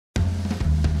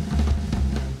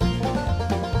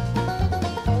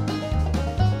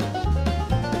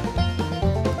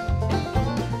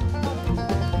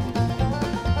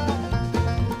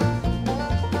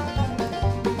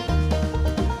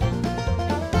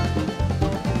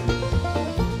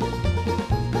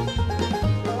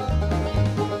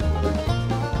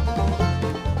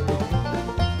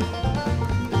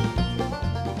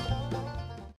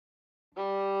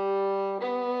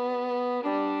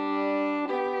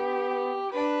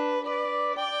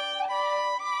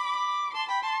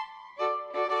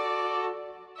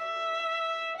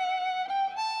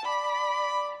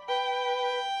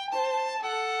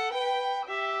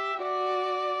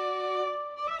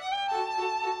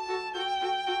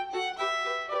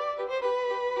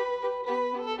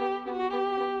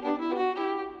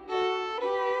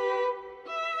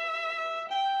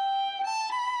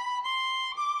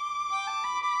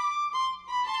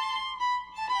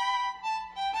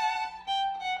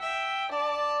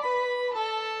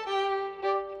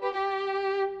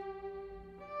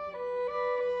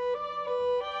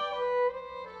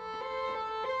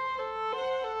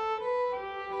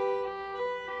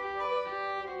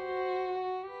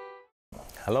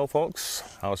Hello folks,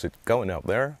 how's it going out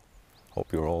there?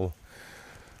 Hope you all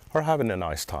are having a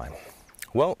nice time.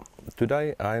 Well,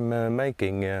 today I'm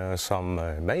making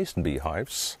some Mason bee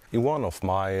hives. In one of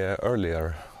my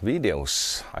earlier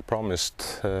videos I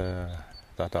promised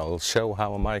that I'll show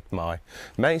how I make my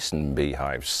Mason bee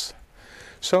hives.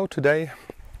 So today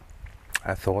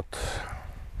I thought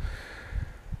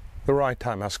the right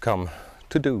time has come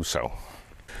to do so.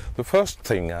 The first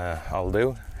thing I'll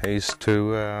do is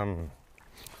to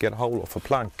get a hold of a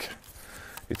plank.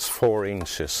 It's 4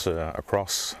 inches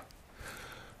across,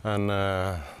 and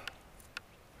I'm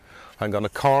gonna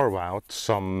carve out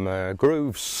some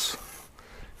grooves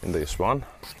in this one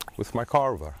with my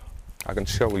carver. I can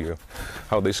show you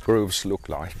how these grooves look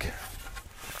like.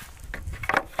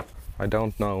 I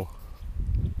don't know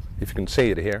if you can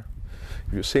see it here.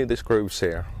 If you see these grooves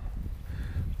here,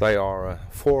 they are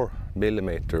 4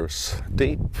 millimeters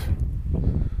deep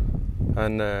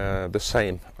and the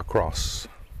same across.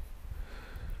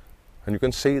 And you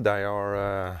can see they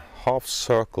are half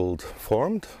circled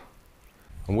formed.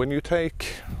 And when you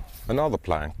take another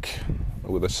plank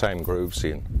with the same grooves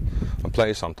in and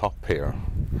place on top here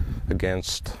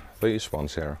against these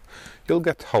ones here, you'll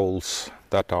get holes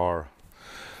that are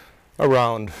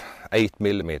around 8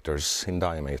 millimeters in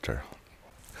diameter.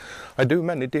 I do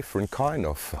many different kind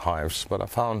of hives, but I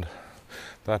found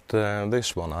that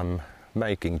this one I'm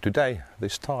making today,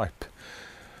 this type,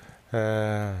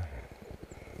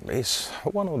 is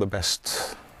one of the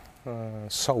best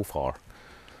so far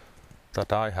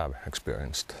that I have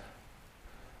experienced.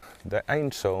 They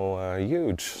ain't so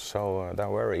huge, so they're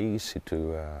very easy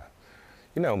to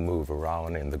move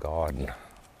around in the garden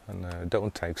and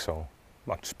don't take so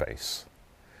much space.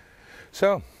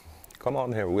 So come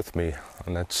on here with me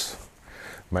and let's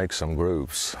make some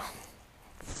grooves.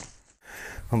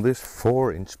 On this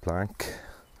 4-inch plank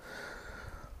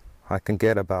I can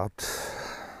get about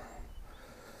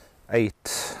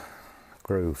 8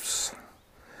 grooves.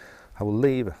 I will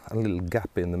leave a little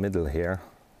gap in the middle here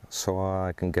so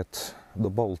I can get the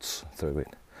bolts through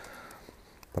it,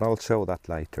 but I'll show that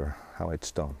later how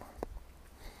it's done.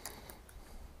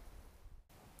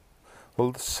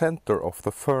 Well, the center of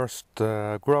the first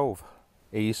groove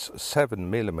is 7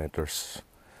 millimeters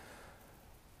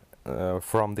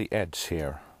from the edge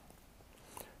here,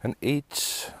 and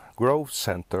each groove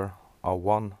center are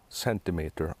 1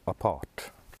 centimeter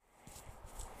apart.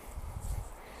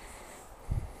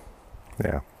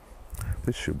 Yeah,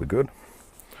 this should be good.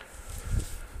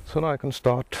 So now I can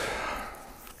start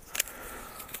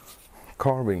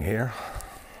carving here.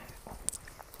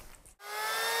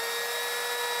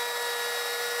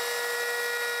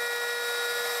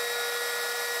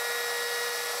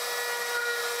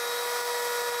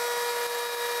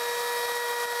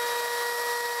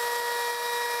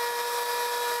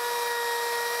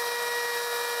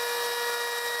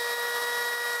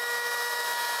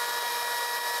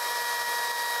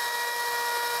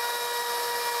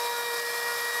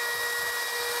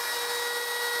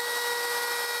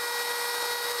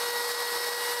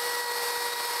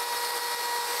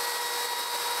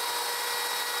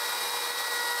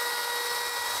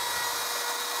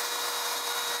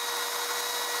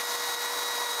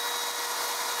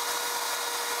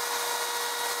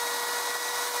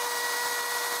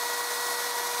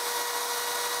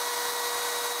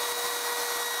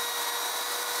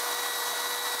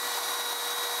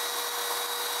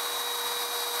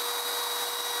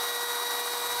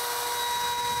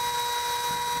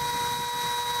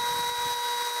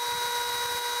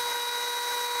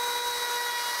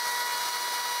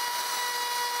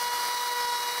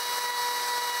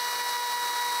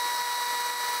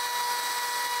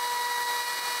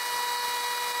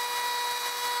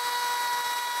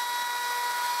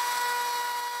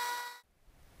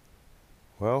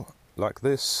 Well, like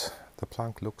this the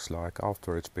plank looks like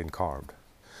after it's been carved.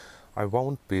 I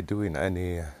won't be doing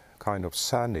any kind of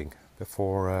sanding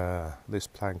before this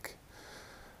plank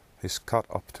is cut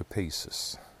up to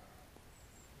pieces.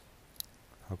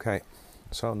 Okay,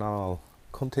 so now I'll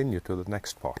continue to the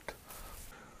next part.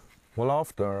 Well,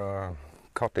 after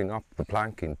cutting up the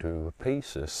plank into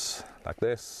pieces like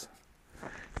this,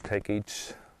 take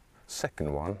each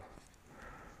second one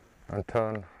and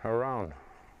turn around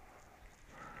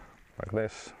like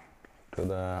this to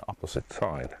the opposite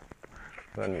side.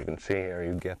 Then you can see here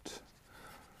you get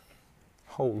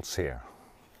holes here.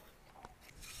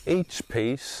 Each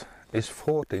piece is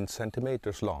 14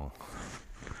 centimeters long.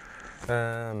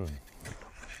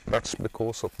 That's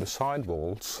because of the side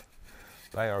walls.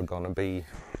 They are gonna be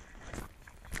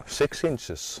 6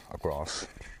 inches across.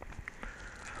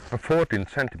 And 14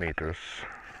 centimeters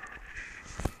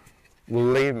will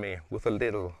leave me with a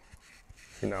little,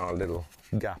 you know, a little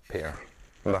gap here.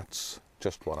 And that's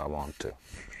just what I want to.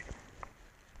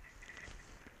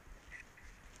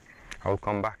 I'll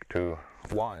come back to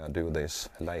why I do this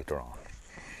later on.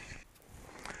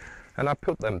 And I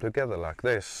put them together like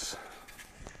this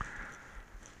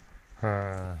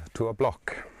to a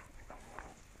block.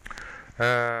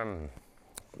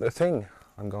 The thing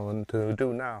I'm going to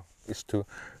do now is to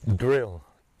drill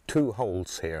 2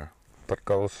 holes here that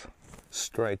goes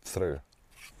straight through.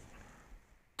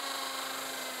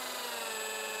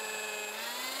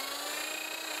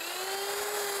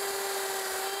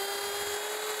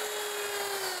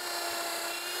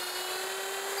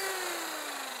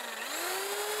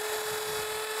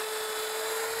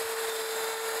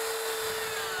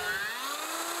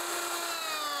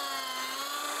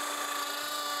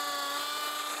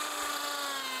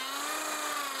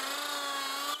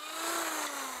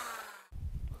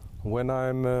 When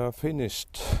I'm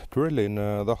finished drilling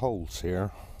the holes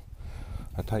here,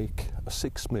 I take a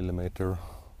 6mm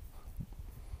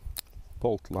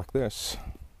bolt like this.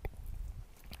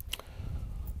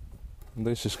 And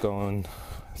this is going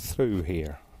through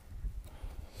here.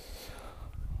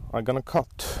 I'm gonna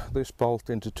cut this bolt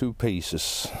into 2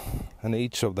 pieces, and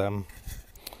each of them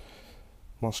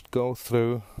must go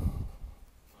through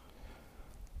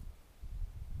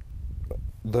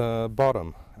the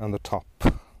bottom and the top.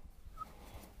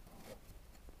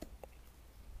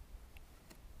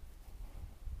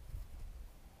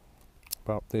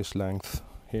 About this length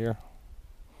here,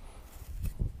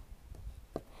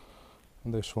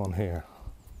 and this one here.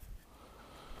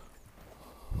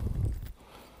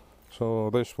 So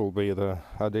this will be the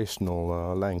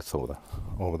additional length of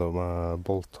the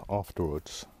bolt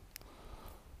afterwards.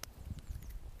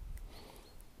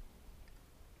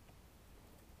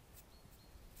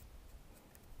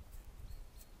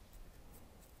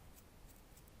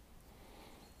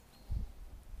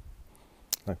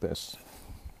 Like this.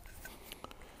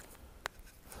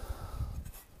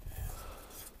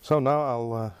 So now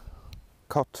I'll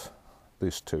cut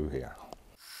these 2 here.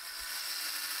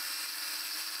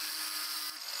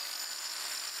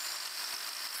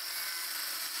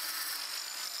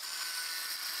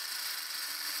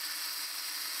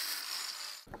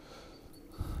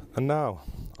 And now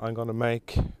I'm gonna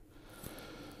make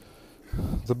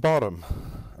the bottom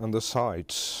and the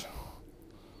sides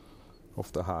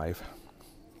of the hive.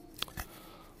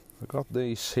 I got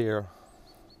these here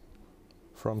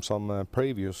from some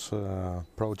previous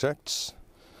projects,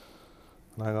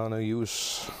 and I'm gonna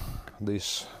use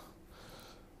these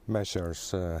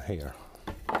measures here.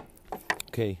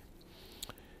 Okay,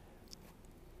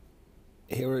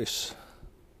 here is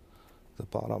the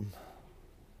bottom.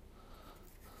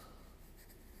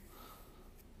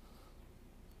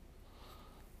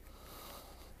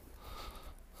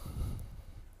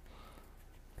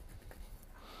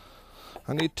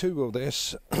 I need 2 of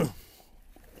this.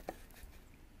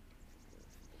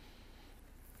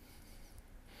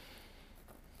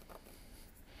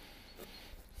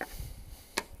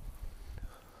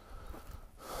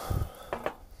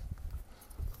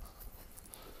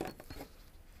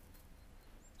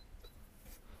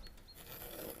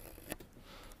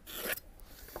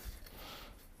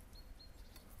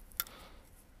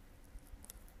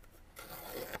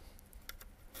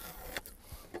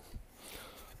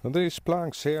 And these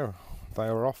planks here, they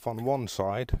are off on one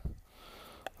side,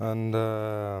 and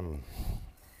you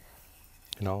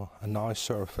know, a nice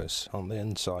surface on the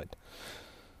inside.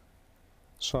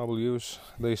 So I will use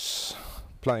this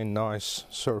plain nice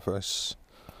surface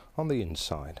on the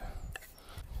inside.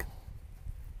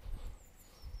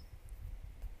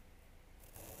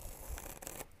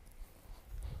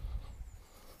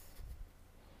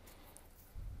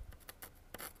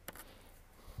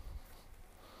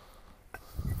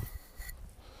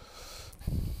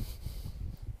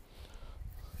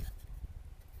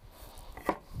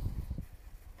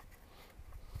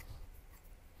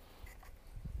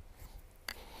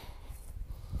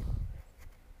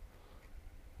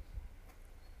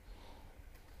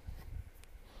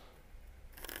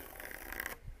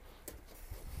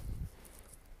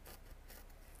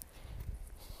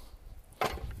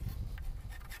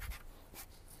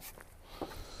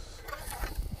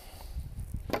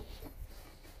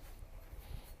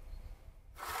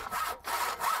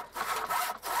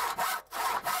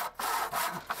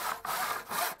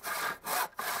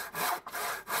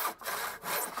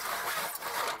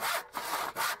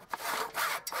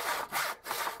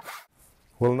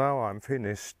 Well, now I'm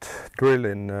finished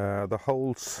drilling the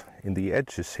holes in the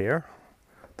edges here,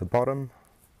 the bottom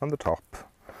and the top.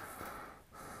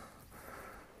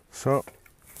 So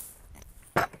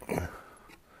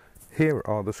here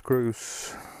are the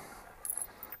screws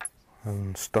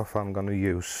and stuff I'm going to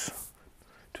use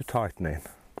to tighten it.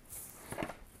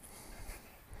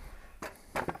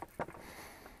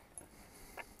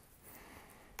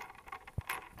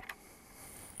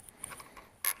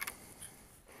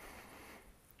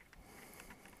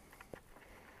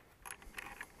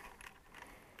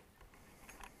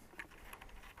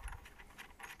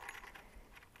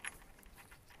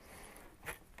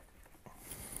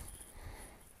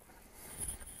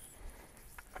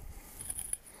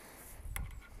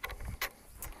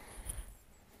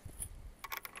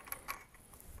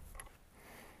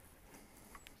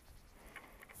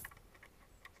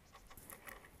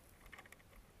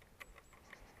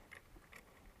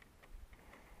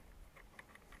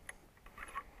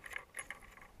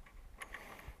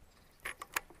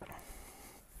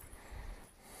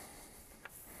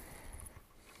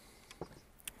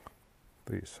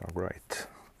 These are great.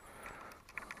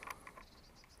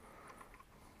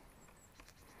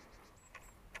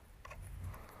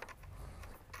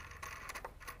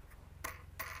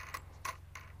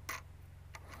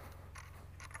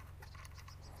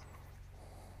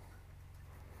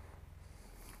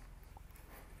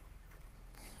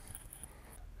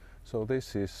 So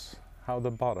this is how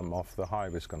the bottom of the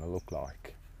hive is going to look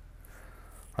like.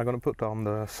 I'm going to put on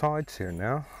the sides here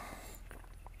now.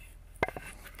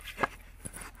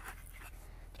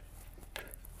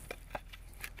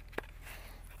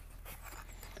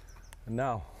 And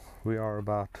now we are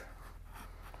about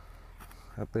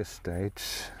at this stage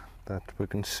that we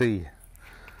can see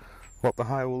what the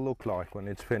hive will look like when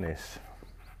it's finished.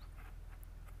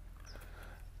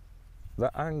 The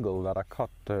angle that I cut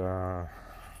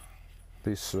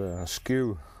this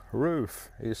skew roof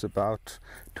is about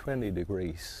 20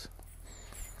 degrees.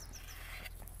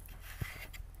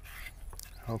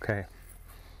 Okay.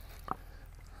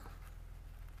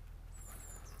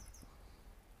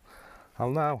 I'll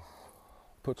now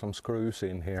put some screws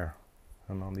in here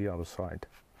and on the other side.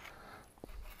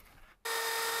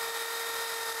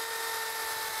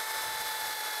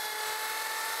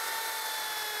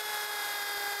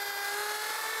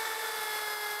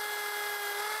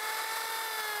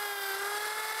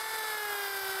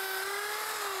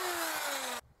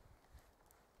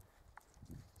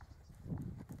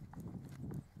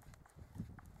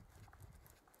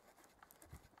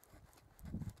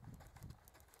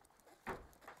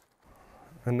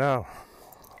 And now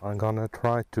I'm gonna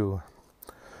try to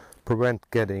prevent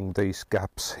getting these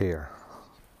gaps here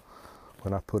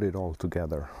when I put it all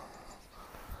together.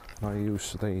 I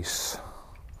use these.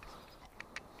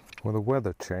 With the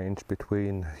weather change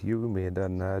between humid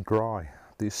and dry,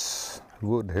 this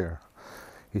wood here,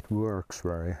 it works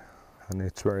and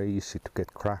it's very easy to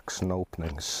get cracks and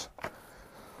openings.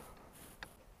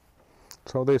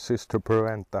 So this is to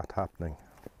prevent that happening.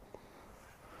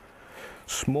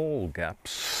 Small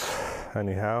gaps,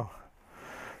 anyhow,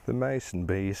 the mason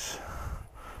bees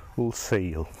will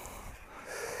seal.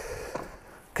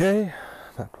 Okay,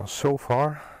 that was so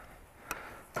far.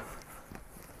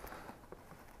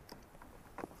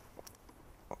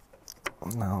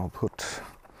 Now I'll put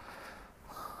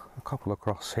a couple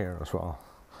across here as well.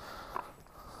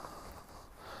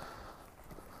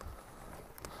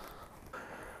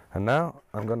 And now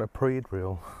I'm going to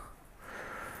pre-drill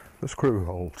the screw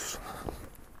holes.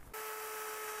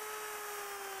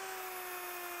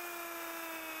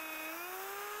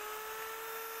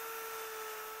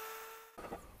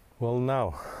 Well,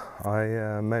 now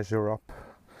I measure up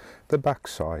the back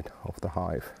side of the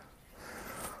hive.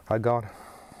 I got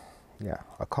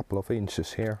a couple of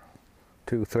inches here,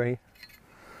 2-3,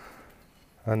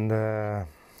 and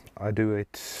I do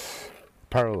it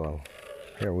parallel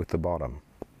here with the bottom.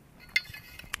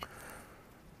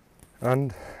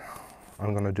 And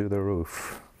I'm gonna do the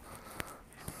roof.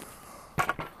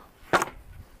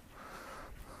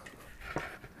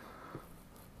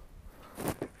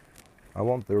 I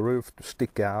want the roof to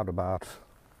stick out about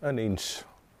an inch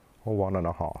or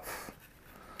 1.5.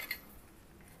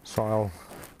 So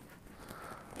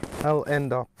I'll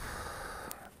end up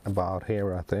about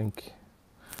here, I think.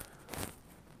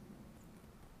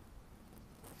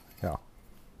 Yeah, I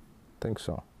think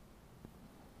so.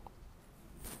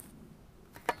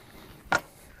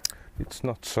 It's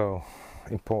not so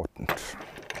important.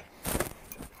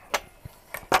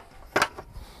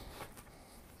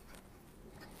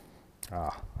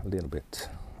 A little bit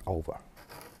over,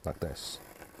 like this.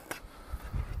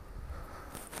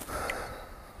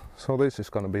 So this is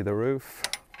going to be the roof,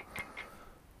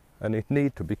 and it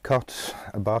needs to be cut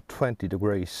about 20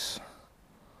 degrees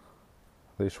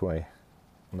this way.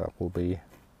 And that will be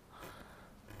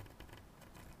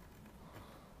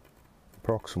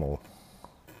proximal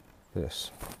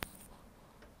this,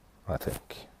 I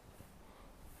think.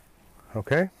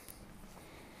 Okay,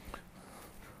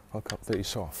 I'll cut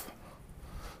these off.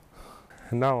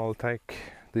 And now I'll take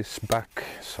this back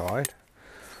side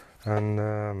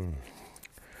and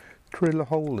drill a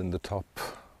hole in the top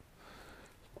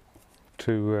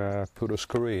to put a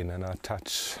screw in and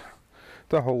attach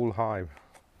the whole hive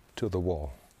to the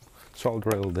wall. So I'll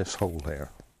drill this hole here.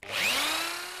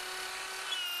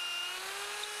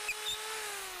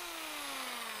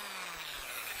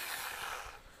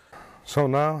 So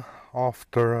now,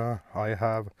 after I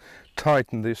have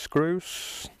tightened these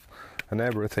screws and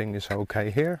everything is okay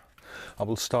here, I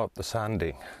will start the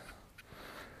sanding.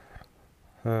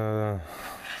 I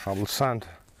will sand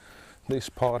this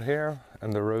part here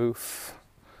and the roof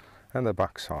and the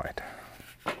back side.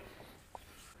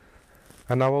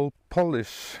 And I will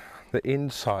polish the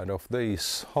inside of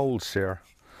these holes here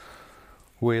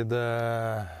with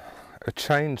a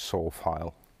chainsaw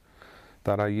file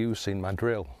that I use in my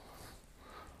drill.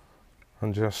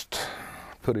 And just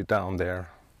put it down there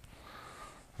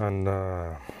and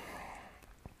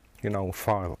you know,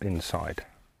 file inside.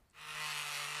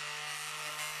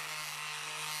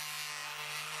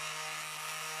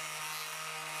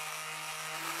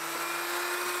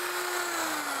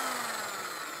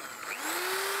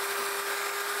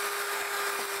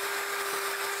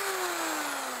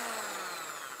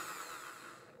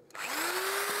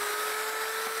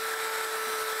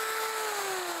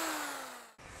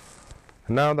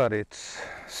 Now that it's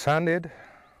sanded,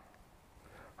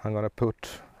 I'm going to put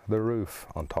the roof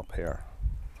on top here.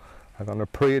 I'm going to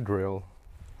pre-drill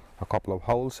a couple of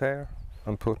holes here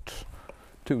and put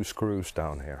 2 screws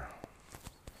down here.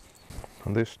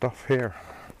 And this stuff here,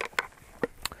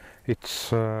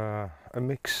 it's a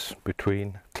mix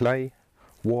between clay,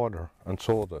 water and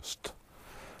sawdust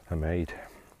I made.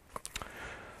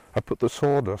 I put the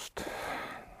sawdust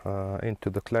into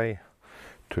the clay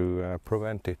to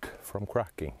prevent it from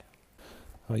cracking.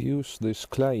 I use this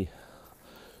clay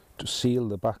to seal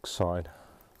the backside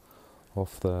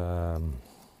of the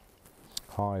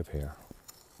hive here.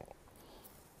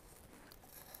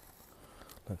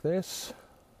 Like this.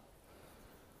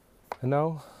 And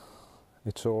now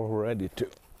it's all ready to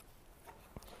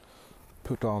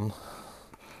put on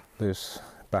this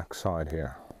backside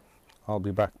here. I'll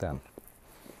be back then.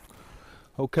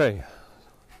 Okay.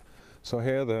 So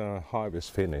here the hive is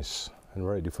finished and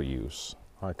ready for use.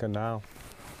 I can now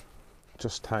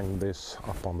just hang this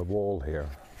up on the wall here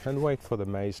and wait for the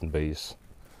mason bees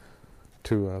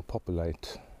to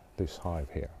populate this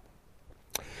hive here.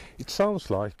 It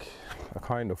sounds like a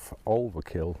kind of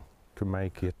overkill to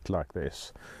make it like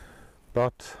this,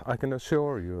 but I can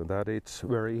assure you that it's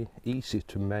very easy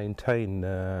to maintain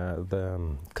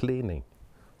the cleaning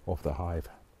of the hive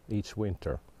each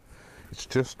winter. It's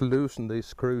just loosen these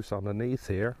screws underneath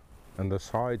here and the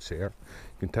sides here.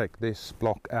 You can take this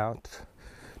block out,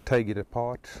 take it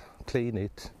apart, clean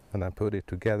it, and then put it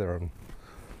together and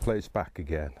place back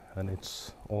again, and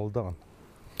it's all done.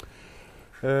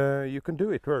 You can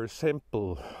do it very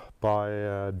simple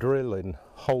by drilling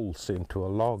holes into a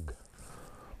log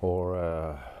or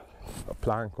a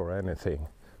plank or anything,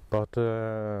 but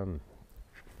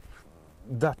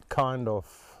that kind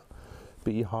of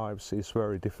beehives is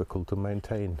very difficult to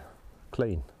maintain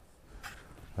clean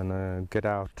and get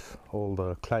out all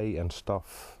the clay and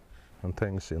stuff and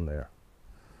things in there.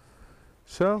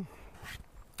 So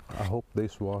I hope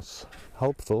this was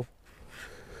helpful.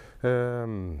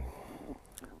 I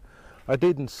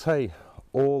didn't say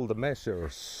all the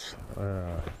measures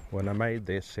when I made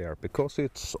this here, because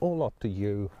it's all up to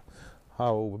you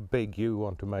how big you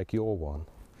want to make your one.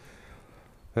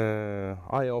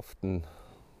 I often,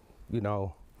 you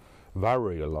know,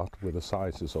 vary a lot with the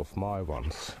sizes of my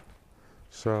ones.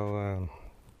 So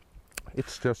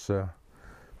it's just a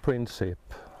principle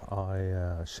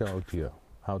I showed you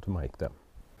how to make them.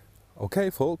 Okay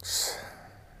folks,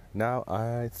 now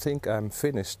I think I'm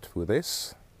finished with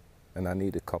this and I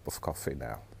need a cup of coffee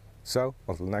now. So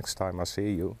until next time I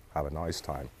see you, have a nice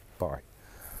time. Bye.